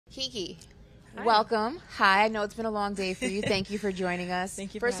Kiki, Hi. welcome. Hi, I know it's been a long day for you. Thank you for joining us.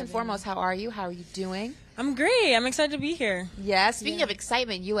 Thank you for First and having foremost, me. how are you? How are you doing? I'm great. I'm excited to be here. Yeah, speaking of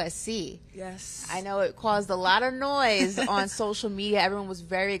excitement, USC. Yes. I know it caused a lot of noise on social media. Everyone was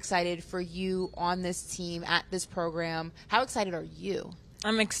very excited for you on this team, at this program. How excited are you?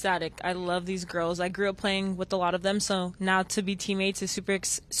 I'm ecstatic. I love these girls. I grew up playing with a lot of them, so now to be teammates is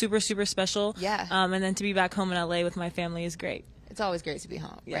super special. Yeah. And then to be back home in LA with my family is great. It's always great to be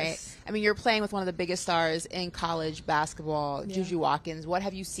home, right? Yes. I mean, you're playing with one of the biggest stars in college basketball, JuJu Watkins. What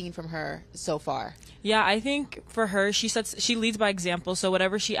have you seen from her so far? Yeah, I think for her, she leads by example. So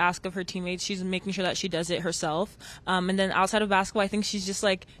whatever she asks of her teammates, she's making sure that she does it herself. And then outside of basketball, I think she's just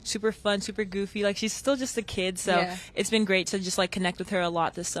like super fun, super goofy. Like she's still just a kid. So it's been great to just like connect with her a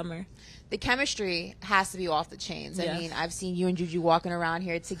lot this summer. The chemistry has to be off the chains. I Yes. mean, I've seen you and JuJu walking around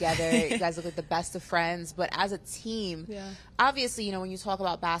here together. You guys look like the best of friends. But as a team, obviously, you know, when you talk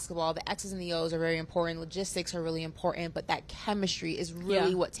about basketball, the X's and the O's are very important. Logistics are really important. But that chemistry is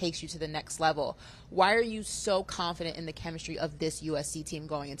really what takes you to the next level. Why are you so confident in the chemistry of this USC team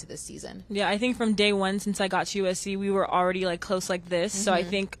going into this season? Yeah, I think from day one since I got to USC, we were already like close like this. So I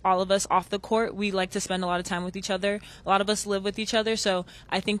think all of us off the court, we like to spend a lot of time with each other. A lot of us live with each other. So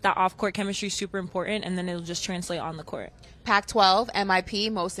I think that off-court chemistry is super important, and then it'll just translate on the court. Pac-12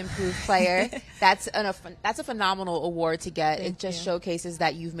 MIP, Most Improved Player. That's a phenomenal award to get. It just showcases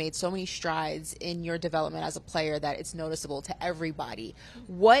that you've made so many strides in your development as a player that it's noticeable to everybody.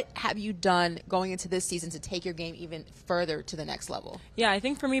 What have you done going into this season to take your game even further to the next level? Yeah, I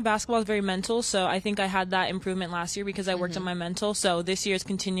think for me, basketball is very mental. So I think I had that improvement last year because I worked on my mental. So this year is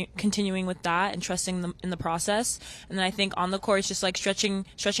continuing with that and trusting in the process. And then I think on the court, it's just like stretching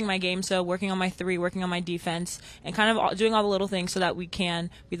my game. So working on my three, working on my defense, and kind of doing all the little things so that we can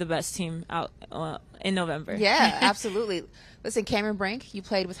be the best team out in November. Yeah, absolutely. Listen, Cameron Brink, you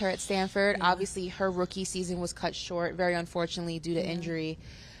played with her at Stanford. Obviously, her rookie season was cut short, very unfortunately, due to injury.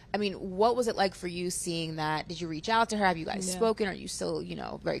 I mean, what was it like for you seeing that? Did you reach out to her? Have you guys spoken? Are you still, you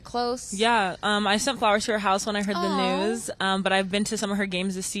know, very close? Yeah, I sent flowers to her house when I heard the news, but I've been to some of her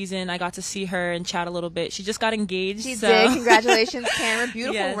games this season. I got to see her and chat a little bit. She just got engaged. She did. Congratulations, Cameron.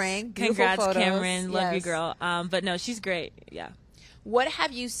 Beautiful ring. Beautiful Congrats, photos. Cameron. Love you, girl. But no, she's great. Yeah. What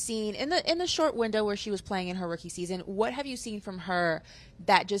have you seen in the short window where she was playing in her rookie season? What have you seen from her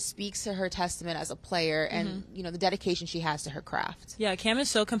that just speaks to her testament as a player and you know the dedication she has to her craft? Yeah, Cam is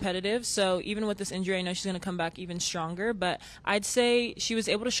so competitive. So even with this injury, I know she's going to come back even stronger. But I'd say she was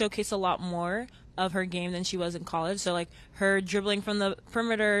able to showcase a lot more of her game than she was in college. So like her dribbling from the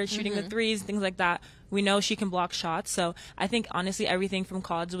perimeter, shooting the threes, things like that. We know she can block shots. So I think honestly everything from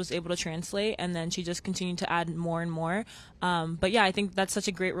college was able to translate, and then she just continued to add more and more. But yeah, I think that's such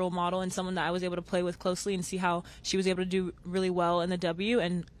a great role model and someone that I was able to play with closely and see how she was able to do really well in the W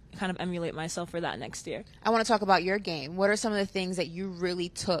and kind of emulate myself for that next year. I want to talk about your game. What are some of the things that you really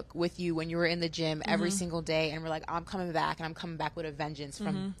took with you when you were in the gym every single day and were like, I'm coming back and I'm coming back with a vengeance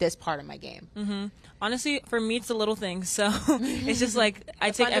from this part of my game? Honestly, for me, it's the little things. So it's just like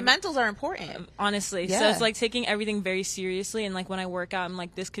I take fundamentals are important. Honestly, so it's like taking everything very seriously. And like when I work out, I'm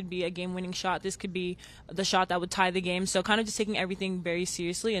like, this could be a game-winning shot. This could be the shot that would tie the game. So kind of just taking everything very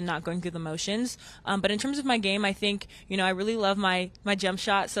seriously and not going through the motions. But in terms of my game, I think I really love my jump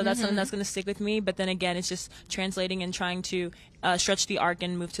shot. So that's something that's going to stick with me. But then again, it's just translating and trying to stretch the arc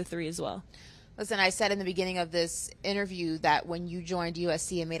and move to three as well. Listen, I said in the beginning of this interview that when you joined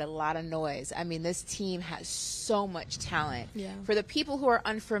USC, it made a lot of noise. I mean, this team has so much talent. Yeah. For the people who are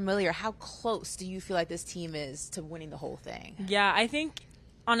unfamiliar, how close do you feel like this team is to winning the whole thing? Yeah, I think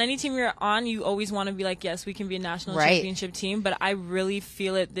on any team you're on, you always want to be like, yes, we can be a national championship team, but I really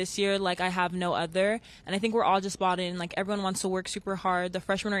feel it this year like I have no other. And I think we're all just bought in. Like, everyone wants to work super hard. The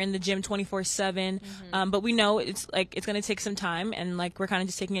freshmen are in the gym 24/7. But we know it's going to take some time, and like we're kind of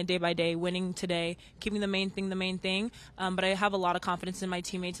just taking it day by day, winning today, keeping the main thing. But I have a lot of confidence in my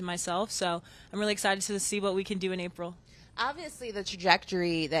teammates and myself, so I'm really excited to see what we can do in April. Obviously, the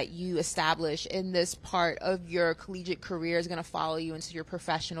trajectory that you establish in this part of your collegiate career is going to follow you into your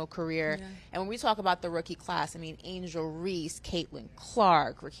professional career. Yeah. And when we talk about the rookie class, I mean, Angel Reese, Caitlin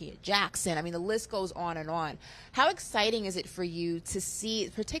Clark, Rakia Jackson, I mean, the list goes on and on. How exciting is it for you to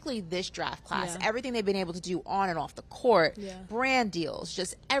see, particularly this draft class, everything they've been able to do on and off the court, brand deals,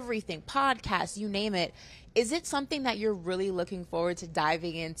 just everything, podcasts, you name it. Is it something that you're really looking forward to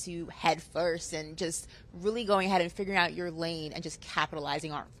diving into head first and just really going ahead and figuring out your lane and just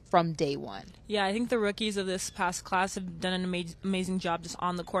capitalizing on from day one? Yeah, I think the rookies of this past class have done an amazing job just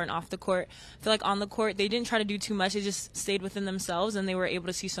on the court and off the court. I feel like on the court, they didn't try to do too much. They just stayed within themselves, and they were able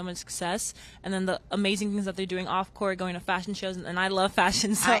to see so much success. And then the amazing things that they're doing off court, going to fashion shows, and I love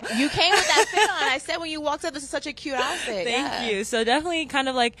fashion. So you came with that fit on. I said when you walked up, this is such a cute outfit. Thank you. So definitely kind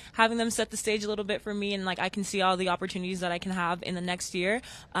of like having them set the stage a little bit for me, and like I can see all the opportunities that I can have in the next year.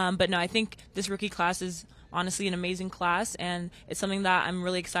 But no, I think this rookie class is honestly an amazing class, and it's something that I'm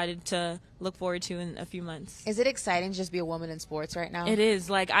really excited to look forward to in a few months. Is it exciting to just be a woman in sports right now? It is.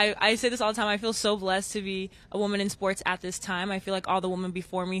 Like I say this all the time. I feel so blessed to be a woman in sports at this time. I feel like all the women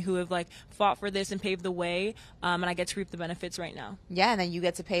before me who have like fought for this and paved the way, and I get to reap the benefits right now. Yeah, and then you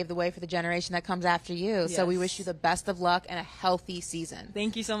get to pave the way for the generation that comes after you. Yes. So we wish you the best of luck and a healthy season.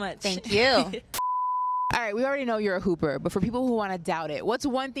 Thank you so much. Thank you. All right, we already know you're a hooper, but for people who want to doubt it, what's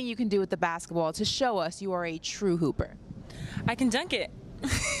one thing you can do with the basketball to show us you are a true hooper? I can dunk it.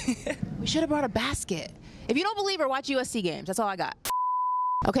 We should have brought a basket. If you don't believe her, watch USC games. That's all I got.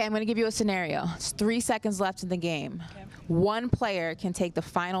 Okay, I'm going to give you a scenario. It's 3 seconds left in the game. Okay. One player can take the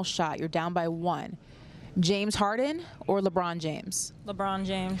final shot. You're down by 1. James Harden or LeBron James? LeBron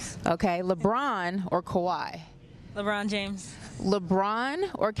James. Okay, LeBron or Kawhi? LeBron James.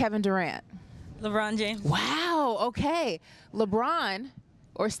 LeBron or Kevin Durant? LeBron James. Wow, okay. LeBron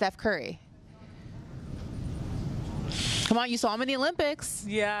or Steph Curry? Come on, you saw him in the Olympics.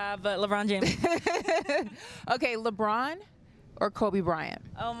 Yeah, but LeBron James. Okay, LeBron or Kobe Bryant?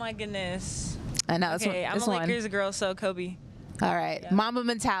 Oh, my goodness. I know. Okay, I'm a Lakers girl, so Kobe. All right, yeah. Mamba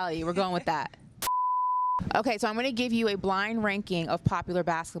mentality. We're going with that. Okay, so I'm going to give you a blind ranking of popular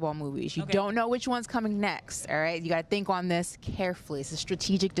basketball movies. You don't know which one's coming next, all right? You got to think on this carefully. It's a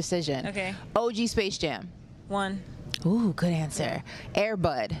strategic decision. Okay. OG Space Jam. 1. Ooh, good answer. Air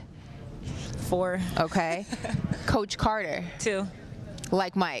Bud. 4. Okay. Coach Carter. 2.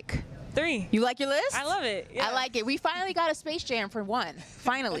 Like Mike. 3. You like your list? I love it. Yes. I like it. We finally got a Space Jam for 1.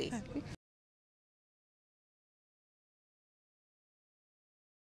 Finally.